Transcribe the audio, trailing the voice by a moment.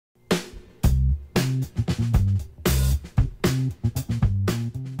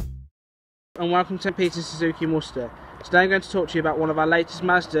And welcome to St Peter's Suzuki in Worcester. Today I'm going to talk to you about one of our latest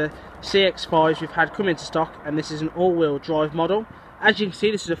Mazda Cx-5s we've had come into stock, and this is an all-wheel drive model. As you can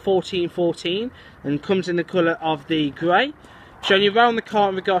see, this is a 1414 and comes in the colour of the grey. Showing you around the car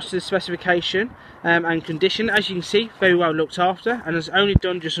in regards to the specification and condition. As you can see, very well looked after and has only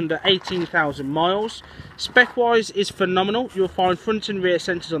done just under 18,000 miles. Spec wise is phenomenal. You'll find front and rear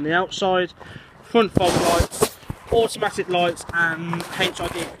sensors on the outside, front fog lights, automatic lights and HID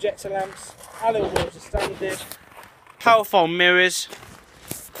projector lamps, alloy wheels are standard, powerful mirrors,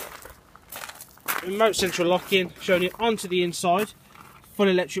 remote central locking, showing you onto the inside, full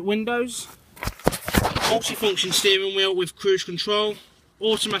electric windows, multi-function steering wheel with cruise control,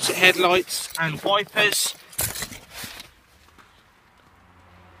 automatic headlights and wipers,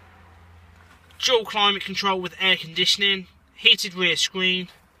 dual climate control with air conditioning, heated rear screen,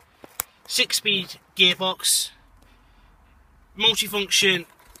 6-speed gearbox, multi-function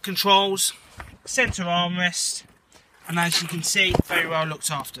controls, centre armrest, and as you can see, very well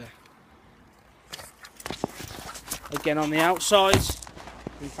looked after. Again on the outside,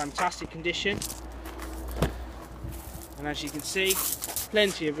 in fantastic condition, and as you can see,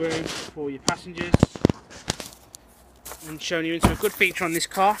 plenty of room for your passengers. And showing you into a good feature on this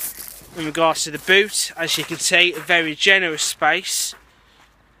car in regards to the boot. As you can see, a very generous space,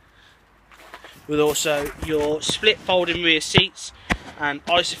 with also your split folding rear seats and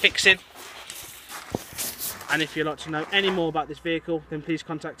isofixing. And if you'd like to know any more about this vehicle, then please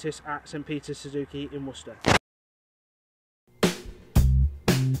contact us at St Peter's Suzuki in Worcester.